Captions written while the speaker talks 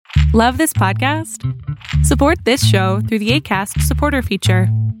Love this podcast? Support this show through the Acast supporter feature.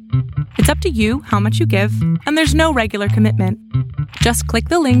 It's up to you how much you give, and there's no regular commitment. Just click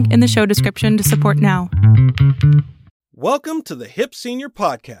the link in the show description to support now. Welcome to the Hip Senior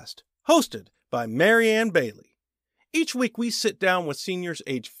Podcast, hosted by Marianne Bailey. Each week we sit down with seniors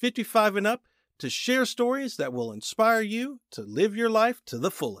age 55 and up to share stories that will inspire you to live your life to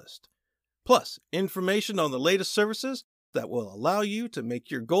the fullest. Plus, information on the latest services that will allow you to make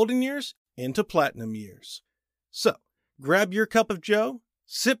your golden years into platinum years. So, grab your cup of joe,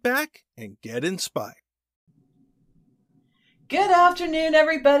 sit back, and get inspired. Good afternoon,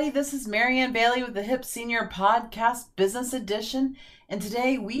 everybody. This is Marianne Bailey with the Hip Senior Podcast Business Edition. And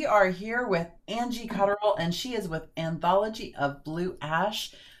today we are here with Angie Cotterill, and she is with Anthology of Blue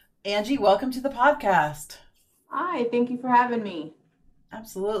Ash. Angie, welcome to the podcast. Hi, thank you for having me.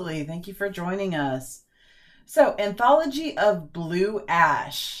 Absolutely. Thank you for joining us. So, Anthology of Blue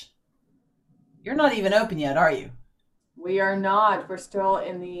Ash. You're not even open yet, are you? We are not. We're still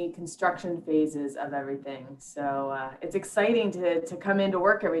in the construction phases of everything. So it's exciting to come into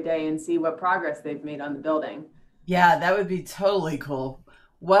work every day and see what progress they've made on the building. Yeah, that would be totally cool.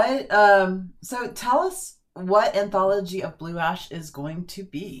 So tell us what Anthology of Blue Ash is going to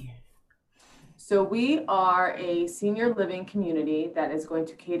be. So we are a senior living community that is going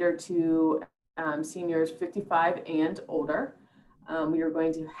to cater to seniors 55 and older. We are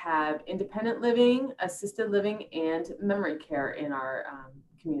going to have independent living, assisted living, and memory care in our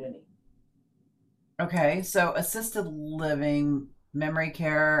community. Okay, so assisted living, memory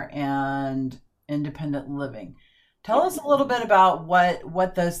care, and independent living. Tell us a little bit about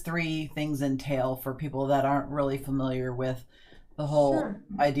what those three things entail for people that aren't really familiar with the whole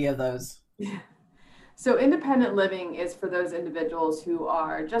idea of those. So independent living is for those individuals who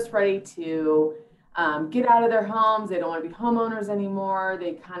are just ready to get out of their homes. They don't want to be homeowners anymore.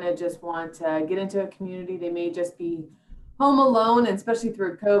 They kind of just want to get into a community. They may just be home alone, and especially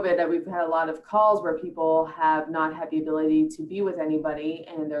through COVID, we've had a lot of calls where people have not had the ability to be with anybody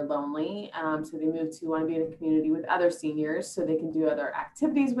and they're lonely. So they want to be in a community with other seniors so they can do other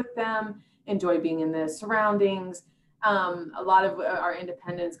activities with them, enjoy being in the surroundings. A lot of our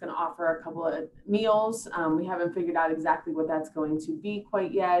independents going to offer a couple of meals. We haven't figured out exactly what that's going to be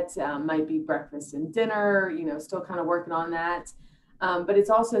quite yet. Might be breakfast and dinner, still kind of working on that. But it's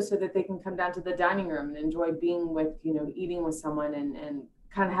also so that they can come down to the dining room and enjoy being with, eating with someone and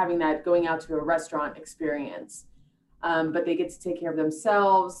kind of having that going out to a restaurant experience. But they get to take care of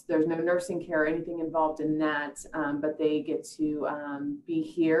themselves. There's no nursing care or anything involved in that. But they get to be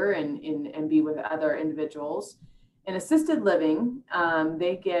here and be with other individuals. In assisted living,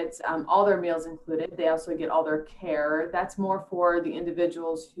 they get all their meals included. They also get all their care. That's more for the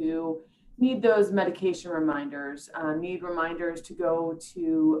individuals who need those medication reminders, need reminders to go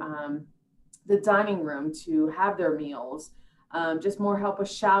to the dining room to have their meals, just more help with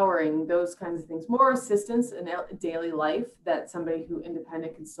showering, those kinds of things, more assistance in daily life that somebody who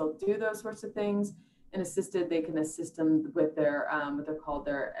independent can still do those sorts of things. And assisted, they can assist them with their what they're called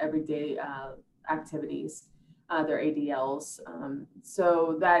their everyday activities. Their ADLs.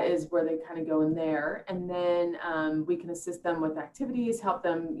 So that is where they kind of go in there. And then we can assist them with activities, help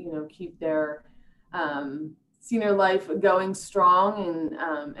them, keep their senior life going strong.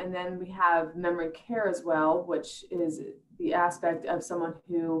 And then we have memory care as well, which is the aspect of someone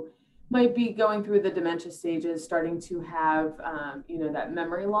who might be going through the dementia stages, starting to have, that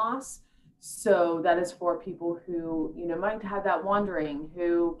memory loss. So that is for people who, might have that wandering,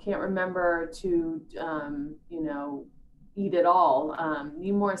 who can't remember to, eat at all,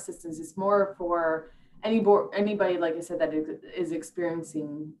 need more assistance. It's more for anybody, like I said, that is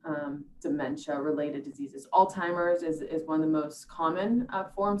experiencing dementia-related diseases. Alzheimer's is one of the most common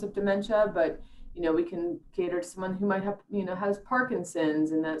forms of dementia, but, we can cater to someone who might have, has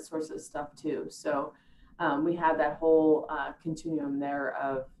Parkinson's and that sorts of stuff too. So we have that whole continuum there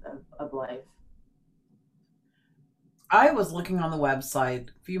of life. I was looking on the website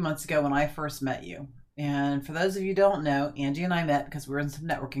a few months ago when I first met you. And for those of you who don't know, Angie and I met because we were in some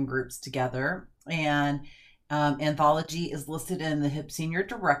networking groups together. And Anthology is listed in the Hip Senior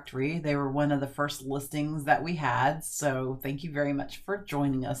Directory. They were one of the first listings that we had. So thank you very much for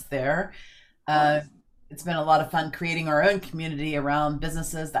joining us there. It's been a lot of fun creating our own community around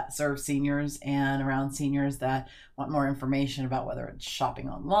businesses that serve seniors and around seniors that want more information about whether it's shopping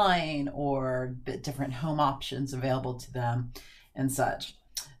online or different home options available to them and such.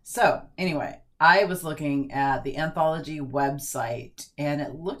 So anyway, I was looking at the Anthology website, and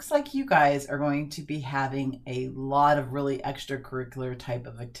it looks like you guys are going to be having a lot of really extracurricular type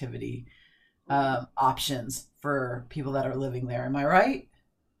of activity options for people that are living there. Am I right?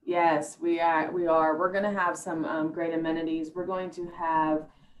 Yes, we are. We are. We're going to have some great amenities. We're going to have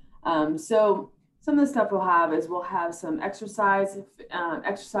so some of the stuff we'll have is we'll have some exercise,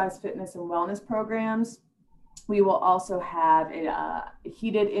 fitness, and wellness programs. We will also have a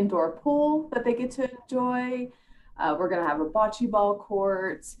heated indoor pool that they get to enjoy. We're going to have a bocce ball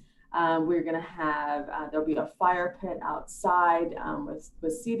court. We're going to have, there'll be a fire pit outside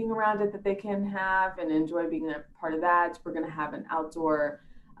with seating around it that they can have and enjoy being a part of that. We're going to have an outdoor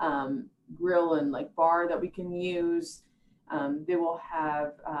grill and like bar that we can use. They will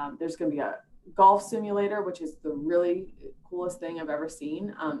have, there's going to be a golf simulator, which is the really coolest thing I've ever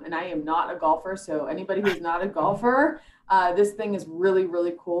seen. And I am not a golfer, so anybody who's not a golfer, this thing is really,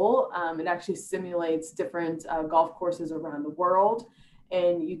 really cool. It actually simulates different golf courses around the world.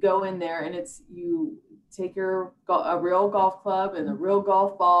 And you go in there and you take a real golf club and a real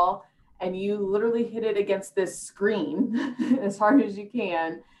golf ball, and you literally hit it against this screen as hard as you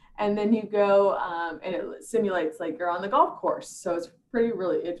can. And then you go and it simulates like you're on the golf course. So it's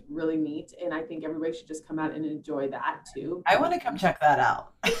really neat. And I think everybody should just come out and enjoy that too. I want to come check that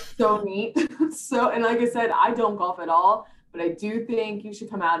out. So neat. And like I said, I don't golf at all, but I do think you should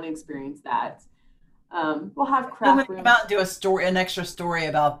come out and experience that. We'll have craft rooms. Come out and do an extra story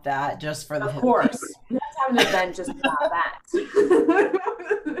about that just for the Of course. We have to have an event just about that.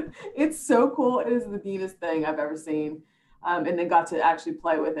 It's so cool. It is the neatest thing I've ever seen. And then got to actually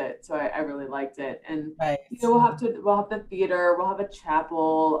play with it. So I really liked it. And right. We'll have the theater, we'll have a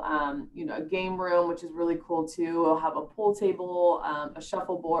chapel, a game room, which is really cool too. We'll have a pool table, a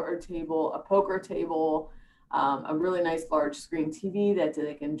shuffleboard table, a poker table, a really nice large screen TV that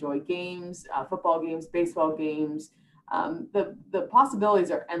they can enjoy games, football games, baseball games. The possibilities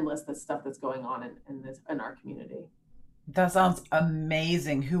are endless. The stuff that's going on in our community. That sounds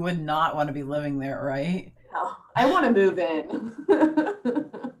amazing. Who would not want to be living there, right? Oh, I want to move in.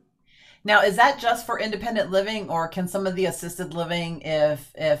 Now, is that just for independent living, or can some of the assisted living,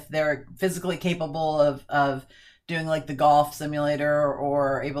 if they're physically capable of doing like the golf simulator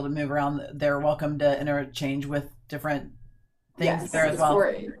or able to move around, they're welcome to interchange with different things there as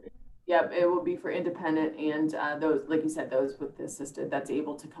well? Yep, it will be for independent and those, like you said, those with the assisted that's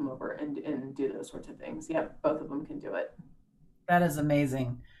able to come over and do those sorts of things. Yep, both of them can do it. That is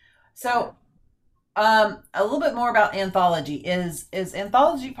amazing. So a little bit more about Anthology. Is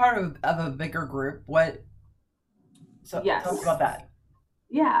Anthology part of a bigger group? Yes. Tell us about that.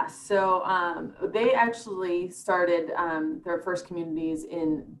 Yeah, so they actually started their first communities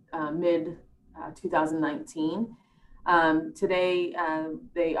in mid 2019. Today,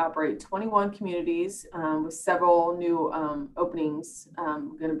 they operate 21 communities with several new openings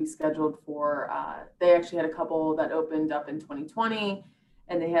going to be scheduled for. They actually had a couple that opened up in 2020,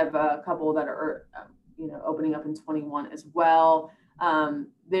 and they have a couple that are, opening up in 21 as well.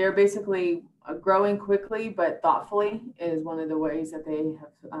 They're basically growing quickly but thoughtfully is one of the ways that they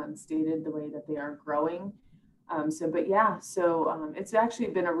have stated the way that they are growing. It's actually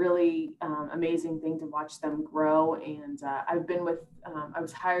been a really amazing thing to watch them grow. And I've been I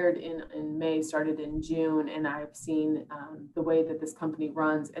was hired in May, started in June, and I've seen the way that this company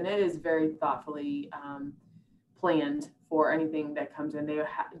runs, and it is very thoughtfully planned for anything that comes in. They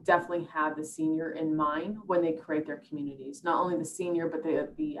definitely have the senior in mind when they create their communities, not only the senior, but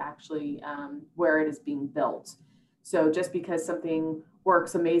the actually where it is being built. So just because something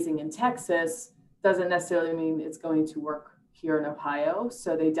works amazing in Texas doesn't necessarily mean it's going to work here in Ohio.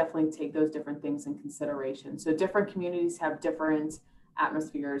 So they definitely take those different things in consideration. So different communities have different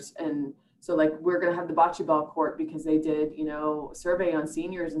atmospheres. And so like we're going to have the bocce ball court because they did, survey on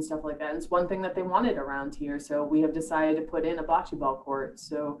seniors and stuff like that. And it's one thing that they wanted around here. So we have decided to put in a bocce ball court.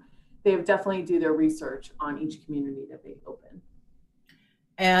 So they definitely do their research on each community that they open.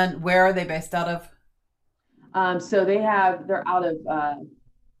 And where are they based out of? So they're out of, oh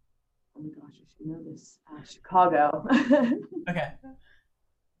my gosh, I should know this, Chicago. Okay.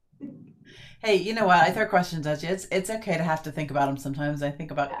 Hey, you know what? I throw questions at you. It's okay to have to think about them sometimes. I think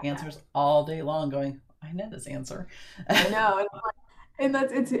about answers all day long going, I know this answer. I know. And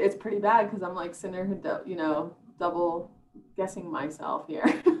it's pretty bad because I'm like sitting there, double guessing myself here.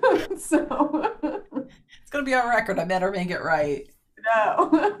 So it's going to be on record. I better make it right.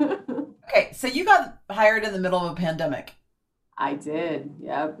 No. Okay. So you got hired in the middle of a pandemic. I did.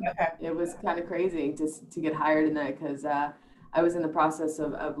 Yep. Okay. It was kind of crazy just to get hired in that because I was in the process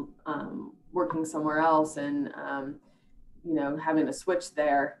of working somewhere else and, having to switch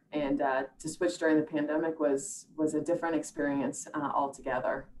there, and to switch during the pandemic was a different experience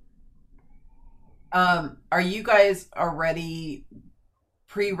altogether. Are you guys already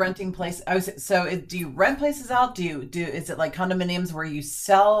pre-renting place. So do you rent places out? Is it like condominiums where you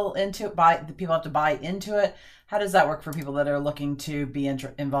sell into it, the people have to buy into it? How does that work for people that are looking to be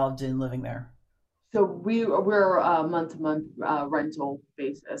involved in living there? So we're a month-to-month rental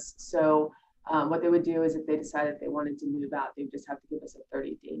basis. So what they would do is if they decided they wanted to move out, they would just have to give us a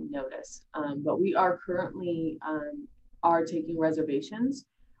 30-day notice. But we are currently are taking reservations.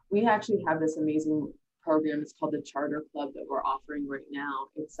 We actually have this amazing program. It's called the Charter Club that we're offering right now.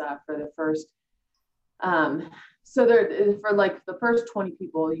 It's for the first so there for like the first 20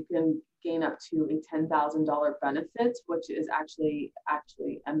 people, you can gain up to a $10,000 benefit, which is actually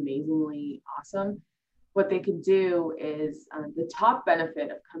amazingly awesome. What they can do is the top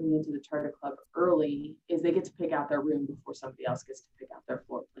benefit of coming into the Charter Club early is they get to pick out their room before somebody else gets to pick out their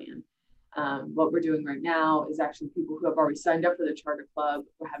floor plan. What we're doing right now is actually people who have already signed up for the Charter Club,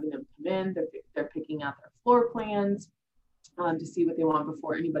 we're having them come in, they're picking out their floor plans to see what they want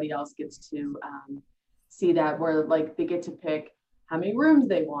before anybody else gets to see that, where like they get to pick how many rooms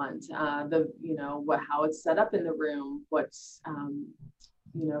they want, how it's set up in the room, what's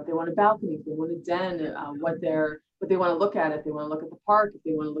if they want a balcony, if they want a den, what they want to look at, if they want to look at the park, if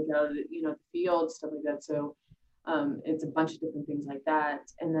they want to look at the field, stuff like that. So it's a bunch of different things like that.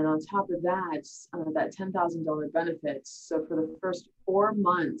 And then on top of that, that $10,000 benefits. So for the first 4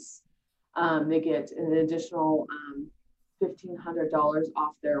 months, they get an additional $1,500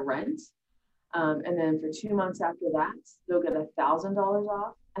 off their rent. And then for 2 months after that, they'll get $1,000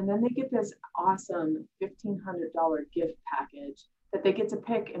 off. And then they get this awesome $1,500 gift package that they get to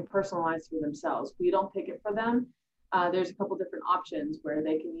pick and personalize for themselves. We don't pick it for them. There's a couple different options where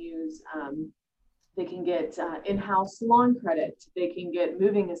they can use, they can get in-house salon credit. They can get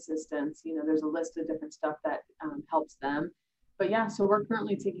moving assistance. There's a list of different stuff that helps them. But yeah, so we're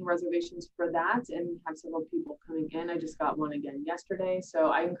currently taking reservations for that and have several people coming in. I just got one again yesterday.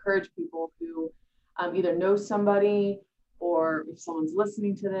 So I encourage people who either know somebody, or if someone's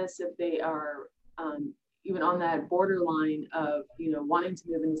listening to this, if they are even on that borderline of, wanting to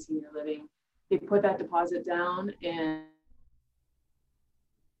move into senior living, they put that deposit down and.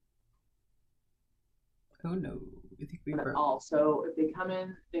 Oh no, I think we broke. Also, if they come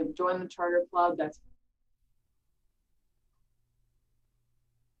in, they join the Charter Club, that's.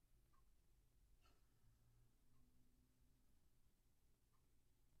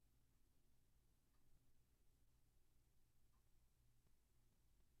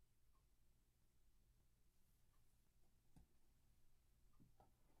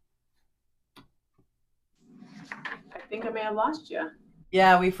 I think I may have lost you.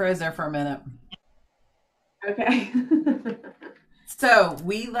 Yeah, we froze there for a minute. Okay. So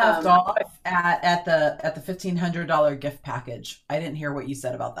we left off at the $1,500 gift package. I didn't hear what you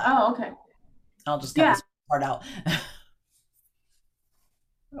said about that. Oh, okay. I'll just cut this part out.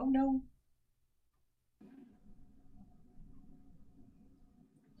 Oh no.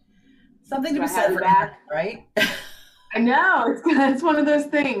 Something to be said for that, right? I know, it's one of those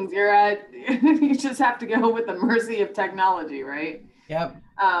things. You just have to go with the mercy of technology, right? Yep.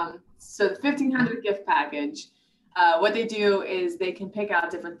 So the 1,500 gift package, what they do is they can pick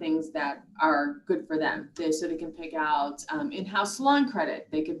out different things that are good for them. So they can pick out in-house salon credit.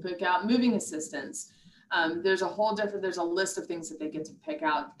 They can pick out moving assistance. There's a list of things that they get to pick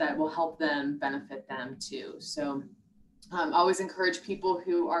out that will help them benefit them too. So always encourage people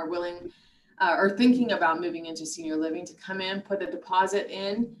who are willing or thinking about moving into senior living to come in, put a deposit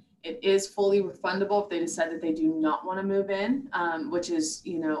in. It is fully refundable if they decide that they do not want to move in, which is,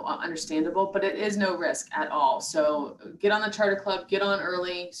 understandable, but it is no risk at all. So get on the Charter Club, get on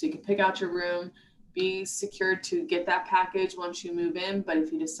early so you can pick out your room, be secured to get that package once you move in. But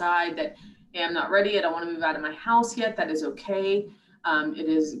if you decide that, hey, I'm not ready, I don't want to move out of my house yet, that is okay. It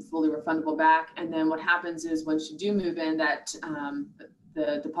is fully refundable back. And then what happens is once you do move in, that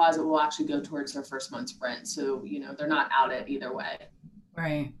the deposit will actually go towards their first month's rent. So, they're not out it either way.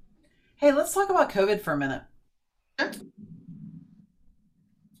 Right. Hey, let's talk about COVID for a minute. Sure.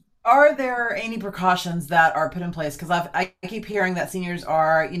 Are there any precautions that are put in place? Because I keep hearing that seniors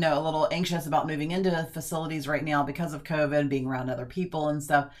are, a little anxious about moving into facilities right now because of COVID, being around other people and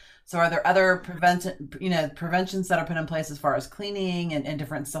stuff. So are there other preventions that are put in place as far as cleaning and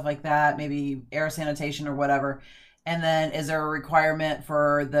different stuff like that, maybe air sanitation or whatever? And then is there a requirement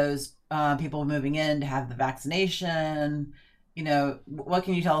for those people moving in to have the vaccination? What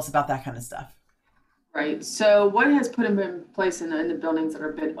can you tell us about that kind of stuff? Right. So what has put them in place in the buildings that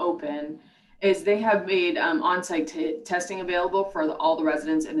are a bit open is they have made on-site testing available for all the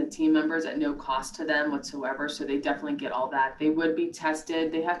residents and the team members at no cost to them whatsoever. So they definitely get all that. They would be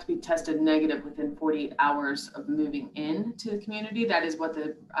tested. They have to be tested negative within 48 hours of moving in to the community. That is what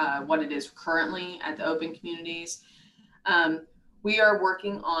it is currently at the open communities. We are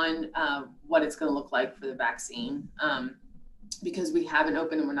working on what it's going to look like for the vaccine. Because we haven't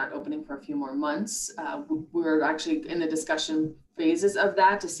opened and we're not opening for a few more months. We're actually in the discussion phases of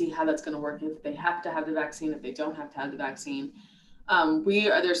that to see how that's going to work, if they have to have the vaccine, if they don't have to have the vaccine.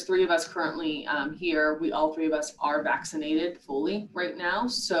 There's 3 of us currently here. All 3 of us are vaccinated fully right now.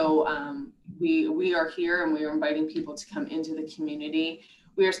 So we are here and we are inviting people to come into the community.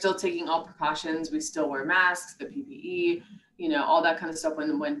 We are still taking all precautions. We still wear masks, the PPE, all that kind of stuff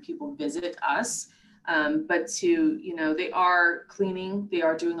when people visit us. But they are cleaning, they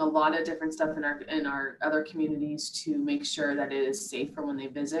are doing a lot of different stuff in our other communities to make sure that it is safe for when they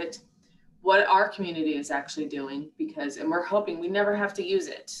visit. What our community is actually doing, and we're hoping we never have to use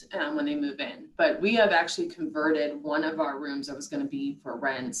it when they move in, but we have actually converted one of our rooms that was going to be for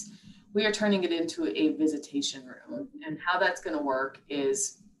rents. We are turning it into a visitation room, and how that's going to work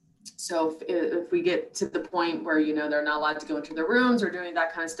is, so if we get to the point where, they're not allowed to go into their rooms or doing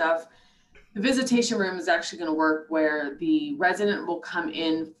that kind of stuff, the visitation room is actually going to work where the resident will come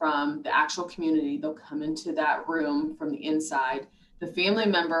in from the actual community. They'll come into that room from the inside. The family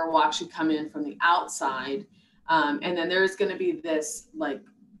member will actually come in from the outside. And then there's going to be this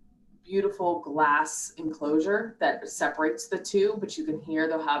beautiful glass enclosure that separates the two, but you can hear,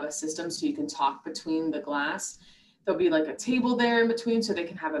 they'll have a system so you can talk between the glass. There'll be a table there in between so they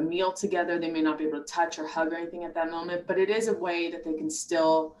can have a meal together. They may not be able to touch or hug or anything at that moment, but it is a way that they can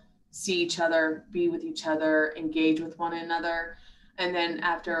still see each other, be with each other, engage with one another. And then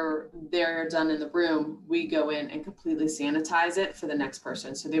after they're done in the room, we go in and completely sanitize it for the next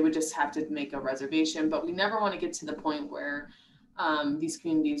person. So they would just have to make a reservation, but we never want to get to the point where these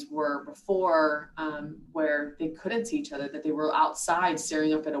communities were before, where they couldn't see each other, that they were outside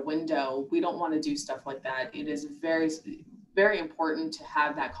staring up at a window. We don't want to do stuff like that. It is very, very important to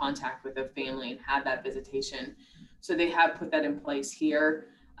have that contact with the family and have that visitation. So they have put that in place here.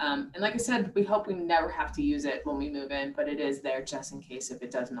 And like I said, we hope we never have to use it when we move in, but it is there just in case if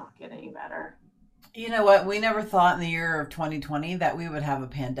it does not get any better. You know what? We never thought in the year of 2020 that we would have a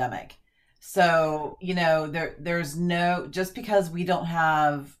pandemic. So, there's no, just because we don't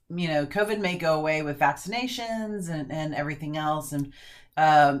have, COVID may go away with vaccinations and everything else. And,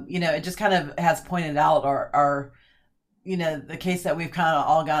 it just kind of has pointed out our the case that we've kind of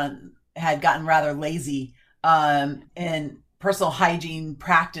all gotten rather lazy in personal hygiene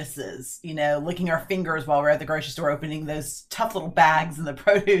practices, licking our fingers while we're at the grocery store, opening those tough little bags in the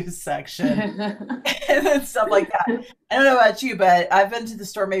produce section and stuff like that. I don't know about you, but I've been to the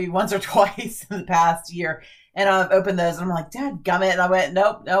store maybe once or twice in the past year, and I've opened those and I'm like, Dad gummit. And I went,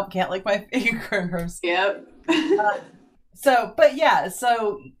 nope, can't lick my fingers. Yep. So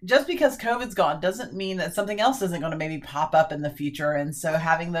just because COVID's gone doesn't mean that something else isn't going to maybe pop up in the future. And so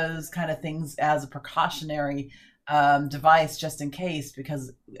having those kind of things as a precautionary device just in case,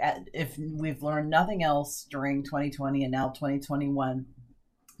 because if we've learned nothing else during 2020 and now 2021,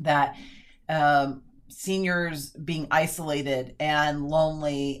 that seniors being isolated and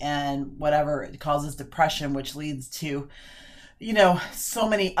lonely and whatever, it causes depression, which leads to so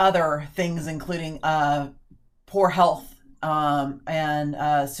many other things, including poor health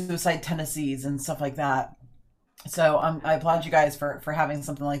and suicide tendencies and stuff like that. So I applaud you guys for having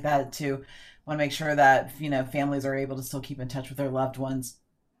something like that too. Want to make sure that families are able to still keep in touch with their loved ones.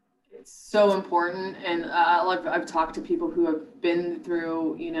 It's so important, and I've talked to people who have been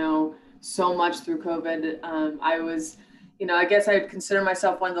through so much through COVID. I was, I guess I'd consider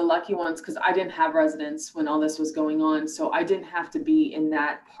myself one of the lucky ones because I didn't have residents when all this was going on, so I didn't have to be in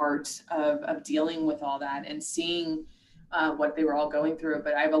that part of dealing with all that and seeing what they were all going through.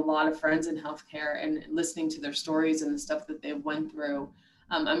 But I have a lot of friends in healthcare, and listening to their stories and the stuff that they went through.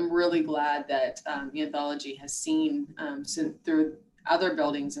 I'm really glad that the Anthology has seen through other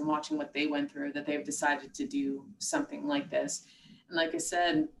buildings and watching what they went through, that they've decided to do something like this. And like I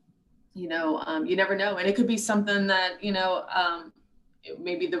said, you never know. And it could be something that,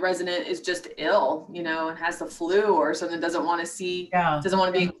 maybe the resident is just ill, and has the flu or something, doesn't want to doesn't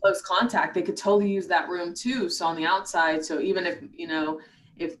want to be in close contact. They could totally use that room too. So on the outside, so even if,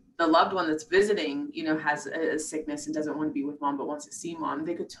 if the loved one that's visiting, has a sickness and doesn't want to be with mom, but wants to see mom,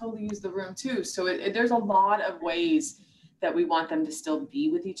 they could totally use the room too. So there's a lot of ways that we want them to still be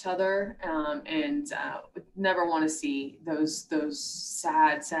with each other. And never want to see those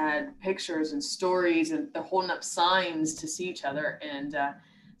sad pictures and stories, and they're holding up signs to see each other. And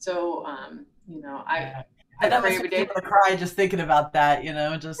so I that pray must every make you day. want to cry just thinking about that,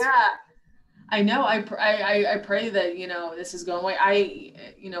 just. Yeah, I know. I pray that, this is going away.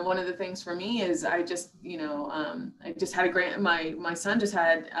 One of the things for me is I just, I just had my son just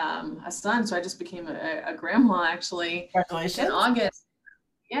had a son. So I just became a grandma actually in Congratulations. August.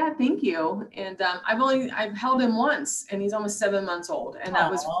 Yeah, thank you. And I've held him once, and he's almost 7 months old. And that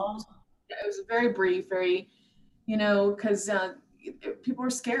was, it was very brief, very, because people are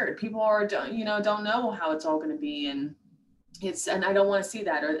scared. People don't know how it's all going to be. And I don't want to see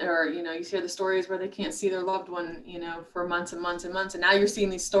that, or you hear the stories where they can't see their loved one, for months and months and months. And now you're seeing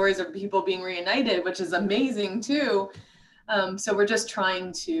these stories of people being reunited, which is amazing too. So we're just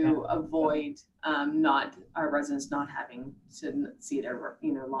trying to avoid not our residents not having to see their,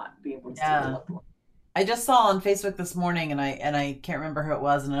 not be able to see their loved one. I just saw on Facebook this morning, and I can't remember who it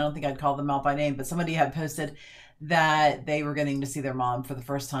was, and I don't think I'd call them out by name, but somebody had posted that they were getting to see their mom for the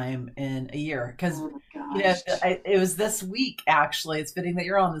first time in a year. Because it was this week, actually. It's fitting that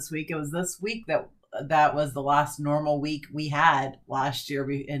you're on this week. It was this week that was the last normal week we had last year,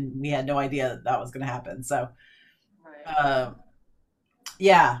 and we had no idea that was going to happen. So,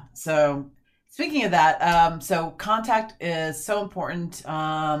 so. Speaking of that, so contact is so important.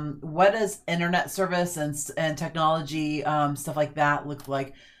 What does internet service and technology, stuff like that look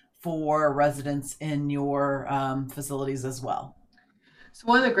like for residents in your facilities as well? So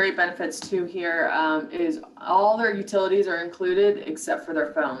one of the great benefits too here is all their utilities are included except for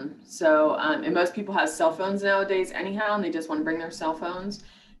their phone. So, and most people have cell phones nowadays anyhow, and they just want to bring their cell phones.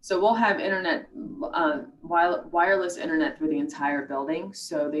 So we'll have internet, wireless internet through the entire building,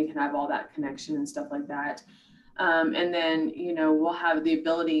 so they can have all that connection and stuff like that. And then, we'll have the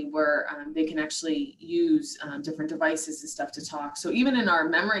ability where they can actually use different devices and stuff to talk. So even in our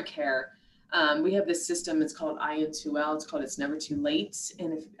memory care, we have this system, it's called IN2L, It's Never Too Late.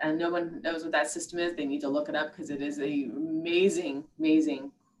 And if no one knows what that system is, they need to look it up because it is a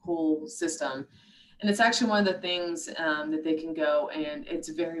amazing, cool system. And it's actually one of the things that they can go, and it's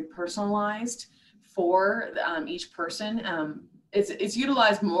very personalized for each person. It's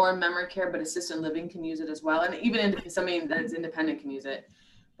utilized more in memory care, but assisted living can use it as well. And even somebody that's independent can use it.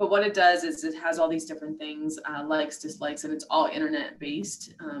 But what it does is it has all these different things, likes, dislikes, and it's all internet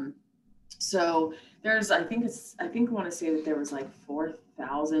based. So there's, I want to say that there was like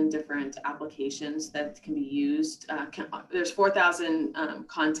 4,000 different applications that can be used. There's 4,000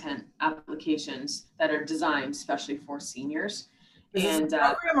 content applications that are designed especially for seniors. Is this a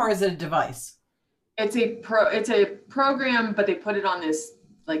program or is it a device? It's a program, but they put it on this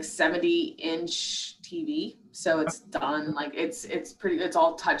like 70-inch TV. So it's done like it's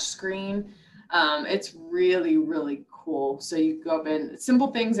all touch screen. It's really, really cool. So you go up and simple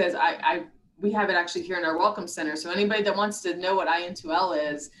things as we have it actually here in our welcome center. So anybody that wants to know what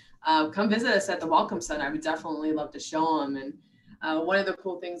IN2L is, come visit us at the welcome center. I would definitely love to show them. And one of the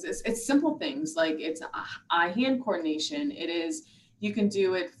cool things is it's simple things like it's eye-hand coordination. You can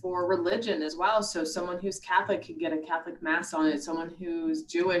do it for religion as well. So someone who's Catholic can get a Catholic mass on it. Someone who's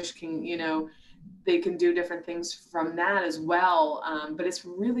Jewish can, they can do different things from that as well. But it's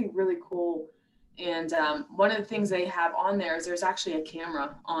really, really cool. And one of the things they have on there is there's actually a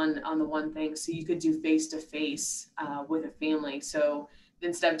camera on the one thing. So you could do face-to-face with a family. So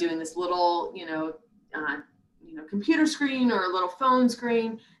instead of doing this little, computer screen or a little phone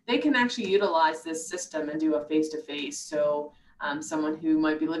screen, they can actually utilize this system and do a face-to-face. So someone who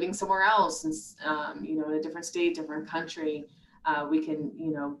might be living somewhere else, and, in a different state, different country, we can,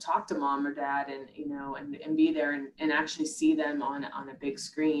 talk to mom or dad and be there and actually see them on a big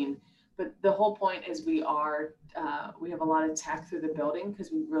screen. But the whole point is we have a lot of tech through the building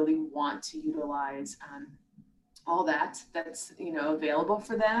because we really want to utilize all that's, available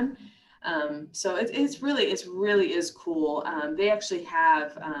for them. So it's really is cool. They actually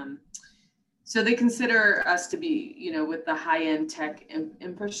have, so they consider us to be, with the high-end tech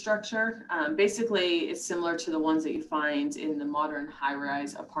infrastructure. Basically, it's similar to the ones that you find in the modern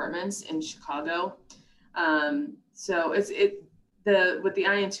high-rise apartments in Chicago. So with the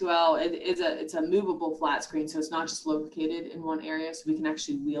IN2L, it's a movable flat screen, so it's not just located in one area. So we can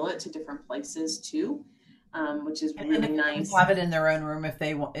actually wheel it to different places too, which is really nice. Have it in their own room if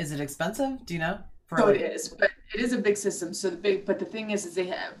they want. Is it expensive? Do you know? So it is, but it is a big system. So but the thing is they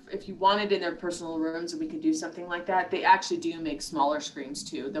have, if you wanted in their personal rooms, and we could do something like that, they actually do make smaller screens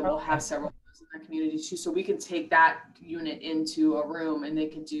too. That will have several in their community too. So we can take that unit into a room, and they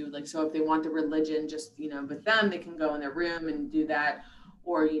can do so if they want the religion just, with them, they can go in their room and do that,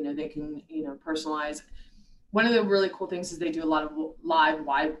 or, they can, personalize. One of the really cool things is they do a lot of live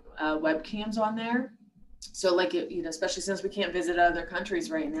webcams on there. So like, especially since we can't visit other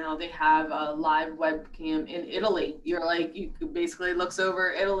countries right now, they have a live webcam in Italy. You basically looks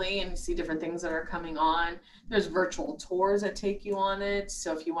over Italy and you see different things that are coming on. There's virtual tours that take you on it.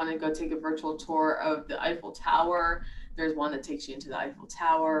 So if you want to go take a virtual tour of the Eiffel Tower, there's one that takes you into the Eiffel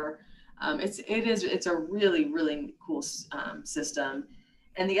Tower. It's a really, really cool system.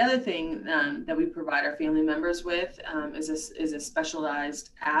 And the other thing that we provide our family members with is a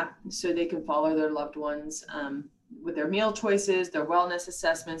specialized app so they can follow their loved ones with their meal choices, their wellness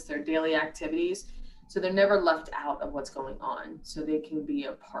assessments, their daily activities. So they're never left out of what's going on. So they can be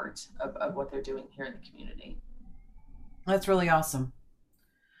a part of what they're doing here in the community. That's really awesome.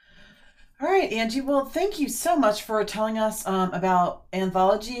 All right, Angie. Well, thank you so much for telling us about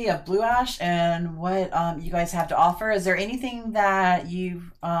Anthology of Blue Ash and what you guys have to offer. Is there anything that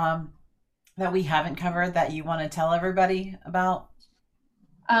that we haven't covered that you want to tell everybody about?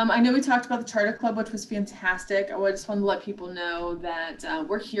 I know we talked about the Charter Club, which was fantastic. I just wanted to let people know that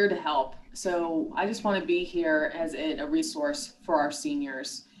we're here to help. So I just want to be here as a resource for our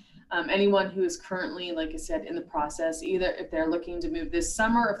seniors. Anyone who is currently, like I said, in the process, either if they're looking to move this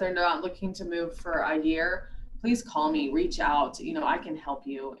summer, if they're not looking to move for a year, please call me, reach out. I can help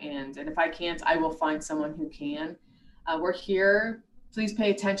you. And if I can't, I will find someone who can. We're here. Please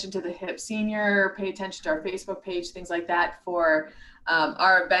pay attention to the HIP Senior, pay attention to our Facebook page, things like that for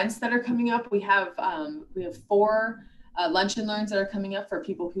our events that are coming up. We have 4 lunch and learns that are coming up for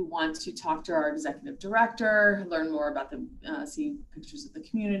people who want to talk to our executive director, learn more about see pictures of the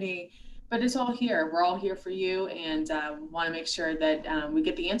community. But it's all here. We're all here for you, and want to make sure that we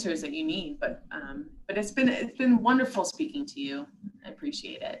get the answers that you need. But it's been wonderful speaking to you. I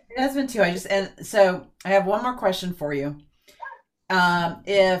appreciate it. It has been too. So I have one more question for you.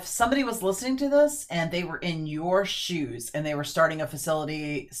 If somebody was listening to this and they were in your shoes and they were starting a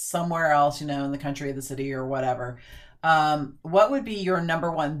facility somewhere else, in the country or the city or whatever, what would be your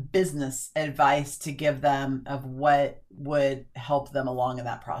number one business advice to give them of what would help them along in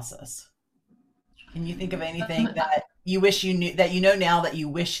that process? Can you think of anything that you wish you knew, that now that you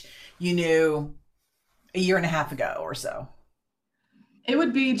wish you knew a year and a half ago or so? It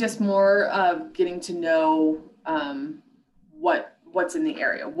would be just more of getting to know what's in the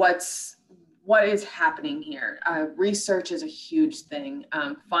area, what is happening here. Research is a huge thing.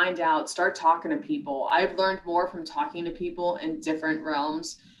 Find out, start talking to people. I've learned more from talking to people in different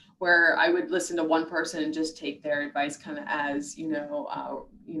realms, where I would listen to one person and just take their advice kind of as,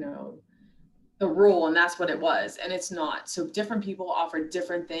 the rule, and that's what it was. And it's not. So different people offer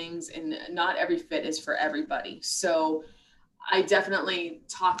different things, and not every fit is for everybody. So I definitely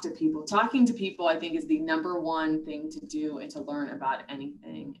talk to people. Talking to people, I think, is the number one thing to do and to learn about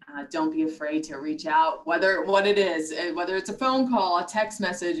anything. Don't be afraid to reach out, whether it's a phone call, a text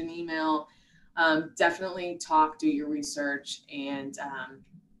message, an email. Definitely talk, do your research, and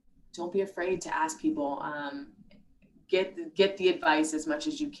don't be afraid to ask people. Get the advice as much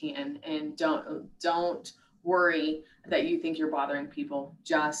as you can, and don't worry that you think you're bothering people.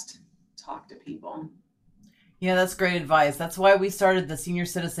 Just talk to people. Yeah, that's great advice. That's why we started the Senior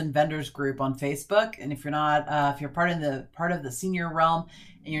Citizen Vendors Group on Facebook. And if you're not, if you're part of the senior realm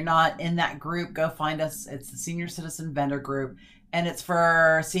and you're not in that group, go find us. It's the Senior Citizen Vendor Group, and it's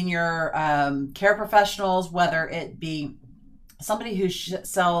for senior care professionals, whether it be somebody who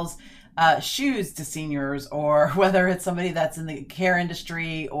sells shoes to seniors, or whether it's somebody that's in the care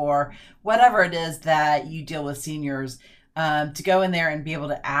industry, or whatever it is that you deal with seniors, to go in there and be able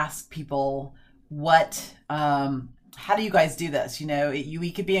to ask people how do you guys do this?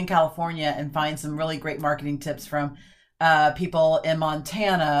 We could be in California and find some really great marketing tips from people in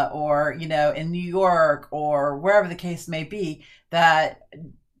Montana, or in New York, or wherever the case may be, that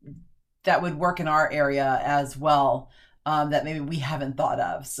would work in our area as well, that maybe we haven't thought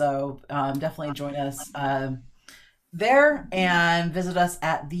of. So definitely join us there, and visit us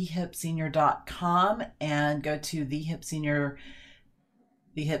at thehipsenior.com, and go to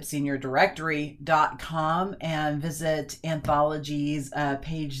thehipseniordirectory.com, and visit Anthology's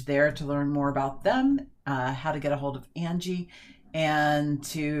page there to learn more about them, how to get a hold of Angie, and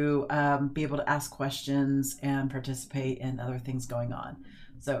to be able to ask questions and participate in other things going on.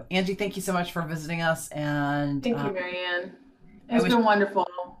 So Angie, thank you so much for visiting us. And thank you, Marianne. It's been wonderful.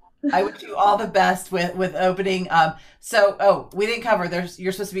 I wish you all the best with opening. We didn't cover,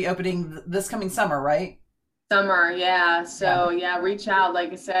 you're supposed to be opening this coming summer, right? Summer, yeah. So yeah, reach out.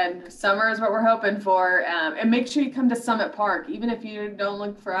 Like I said, summer is what we're hoping for. And make sure you come to Summit Park. Even if you don't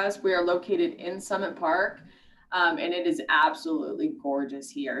look for us, we are located in Summit Park. And it is absolutely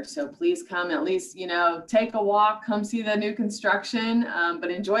gorgeous here. So please come, at least, take a walk, come see the new construction, but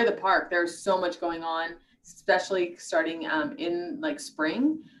enjoy the park. There's so much going on. especially starting in like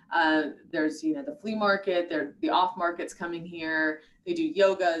spring. There's, the flea market, the off markets coming here. They do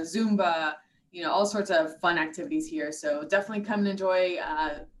yoga, Zumba, all sorts of fun activities here. So definitely come and enjoy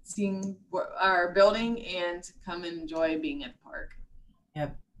seeing our building and come and enjoy being at the park.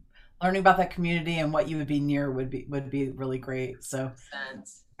 Yep. Learning about that community and what you would be near would be really great. So,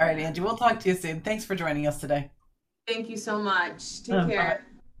 all right, Angie, we'll talk to you soon. Thanks for joining us today. Thank you so much. Take care.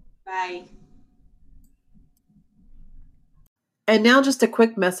 Bye. And now just a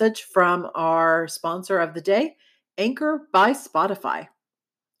quick message from our sponsor of the day, Anchor by Spotify.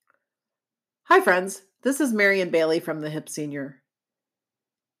 Hi, friends. This is Marianne Bailey from the Hip Senior.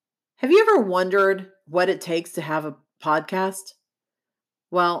 Have you ever wondered what it takes to have a podcast?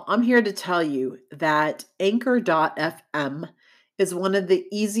 Well, I'm here to tell you that Anchor.fm is one of the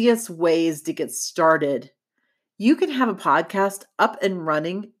easiest ways to get started. You can have a podcast up and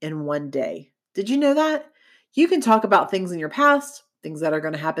running in one day. Did you know that? You can talk about things in your past, things that are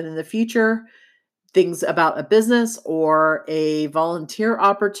going to happen in the future, things about a business or a volunteer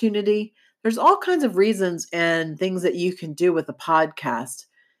opportunity. There's all kinds of reasons and things that you can do with a podcast.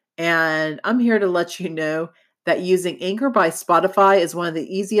 And I'm here to let you know that using Anchor by Spotify is one of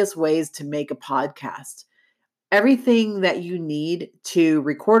the easiest ways to make a podcast. Everything that you need to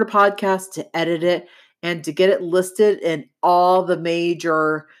record a podcast, to edit it, and to get it listed in all the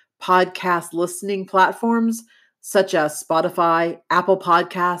major podcast listening platforms, such as Spotify, Apple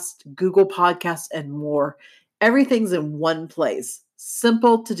Podcasts, Google Podcasts, and more. Everything's in one place.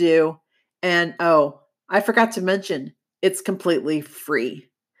 Simple to do. And I forgot to mention, it's completely free.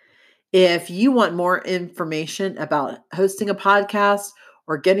 If you want more information about hosting a podcast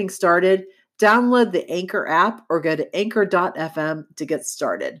or getting started, download the Anchor app or go to anchor.fm to get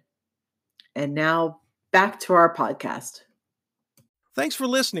started. And now back to our podcast. Thanks for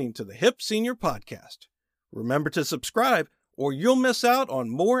listening to the Hip Senior Podcast. Remember to subscribe or you'll miss out on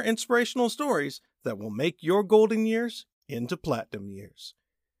more inspirational stories that will make your golden years into platinum years.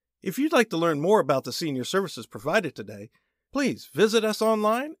 If you'd like to learn more about the senior services provided today, please visit us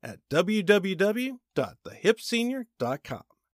online at www.thehipsenior.com.